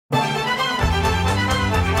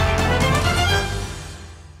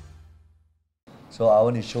So I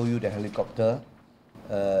want to show you the helicopter.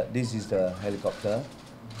 This is the helicopter.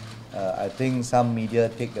 I think some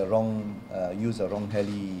media take the wrong, use the wrong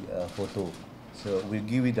heli photo. So we'll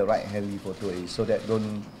give you the right heli photo so that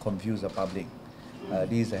don't confuse the public.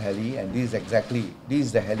 This is the heli, and this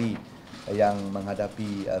is the heli yang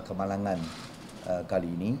menghadapi kemalangan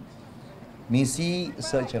kali ini. Misi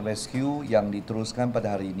search and rescue yang diteruskan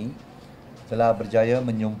pada hari ini telah berjaya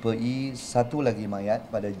menjumpai satu lagi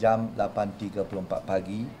mayat pada jam 8.34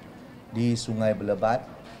 pagi di Sungai Belebat,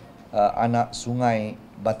 anak Sungai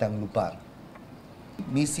Batang Lupar.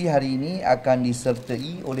 Misi hari ini akan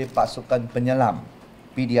disertai oleh pasukan penyelam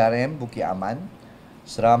PDRM Bukit Aman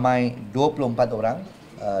seramai 24 orang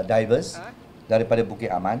divers daripada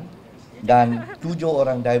Bukit Aman dan 7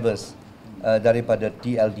 orang divers daripada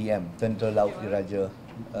TLDM, Tentera Laut Diraja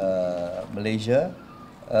Malaysia,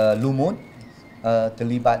 Lumut,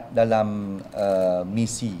 terlibat dalam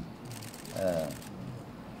misi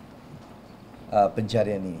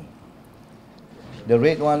pencarian ini. The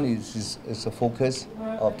red one is a focus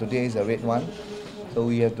of today, is a red one. So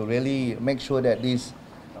we have to really make sure that this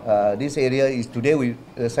area is today.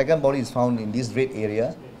 The second body is found in this red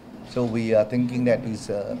area, so we are thinking that is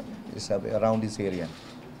around this area.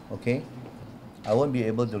 Okay, I won't be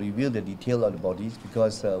able to reveal the detail of the bodies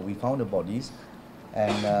because we found the bodies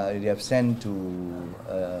and they have sent to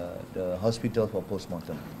the hospital for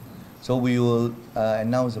postmortem. So we will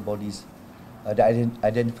announce the bodies, the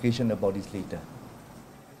identification of bodies later.